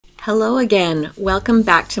Hello again, welcome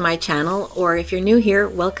back to my channel, or if you're new here,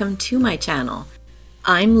 welcome to my channel.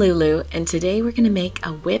 I'm Lulu, and today we're going to make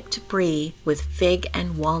a whipped brie with fig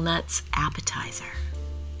and walnuts appetizer.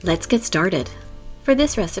 Let's get started. For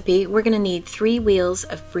this recipe, we're going to need 3 wheels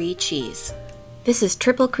of brie cheese. This is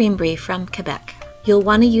triple cream brie from Quebec. You'll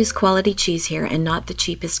want to use quality cheese here and not the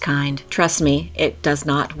cheapest kind. Trust me, it does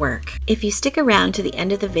not work. If you stick around to the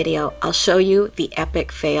end of the video, I'll show you the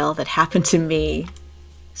epic fail that happened to me.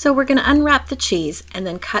 So we're going to unwrap the cheese and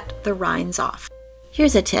then cut the rinds off.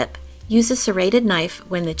 Here's a tip. Use a serrated knife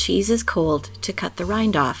when the cheese is cold to cut the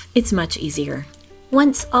rind off. It's much easier.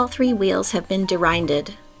 Once all 3 wheels have been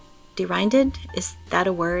derinded. Derinded? Is that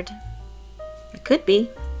a word? It could be.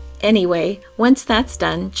 Anyway, once that's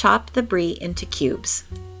done, chop the brie into cubes.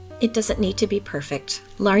 It doesn't need to be perfect.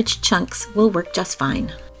 Large chunks will work just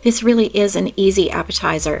fine. This really is an easy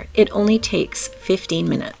appetizer. It only takes 15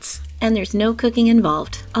 minutes. And there's no cooking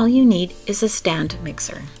involved. All you need is a stand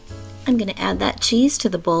mixer. I'm going to add that cheese to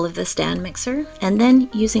the bowl of the stand mixer, and then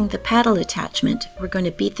using the paddle attachment, we're going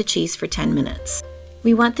to beat the cheese for 10 minutes.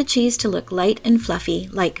 We want the cheese to look light and fluffy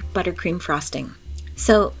like buttercream frosting.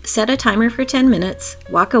 So set a timer for 10 minutes,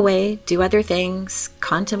 walk away, do other things,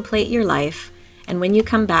 contemplate your life, and when you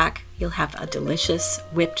come back, you'll have a delicious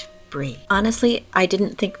whipped brie. Honestly, I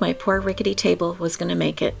didn't think my poor rickety table was going to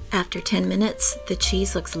make it. After 10 minutes, the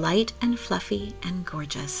cheese looks light and fluffy and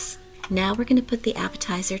gorgeous. Now we're going to put the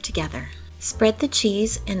appetizer together. Spread the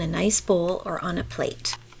cheese in a nice bowl or on a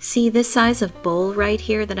plate. See this size of bowl right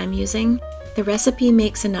here that I'm using? The recipe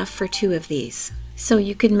makes enough for 2 of these. So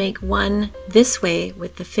you could make one this way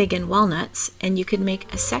with the fig and walnuts, and you could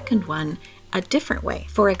make a second one a different way.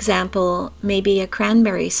 For example, maybe a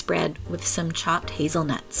cranberry spread with some chopped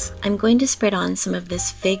hazelnuts. I'm going to spread on some of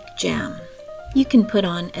this fig jam. You can put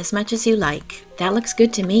on as much as you like. That looks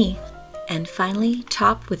good to me. And finally,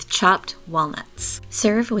 top with chopped walnuts.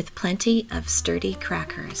 Serve with plenty of sturdy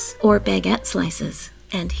crackers or baguette slices.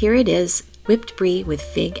 And here it is, whipped brie with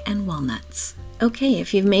fig and walnuts. Okay,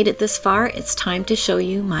 if you've made it this far, it's time to show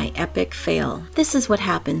you my epic fail. This is what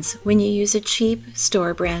happens when you use a cheap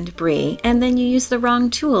store brand brie and then you use the wrong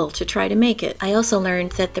tool to try to make it. I also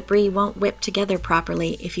learned that the brie won't whip together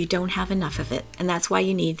properly if you don't have enough of it, and that's why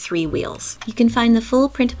you need 3 wheels. You can find the full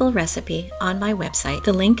printable recipe on my website.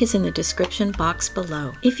 The link is in the description box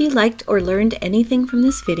below. If you liked or learned anything from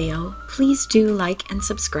this video, please do like and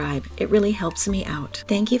subscribe. It really helps me out.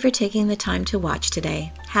 Thank you for taking the time to watch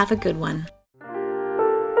today. Have a good one.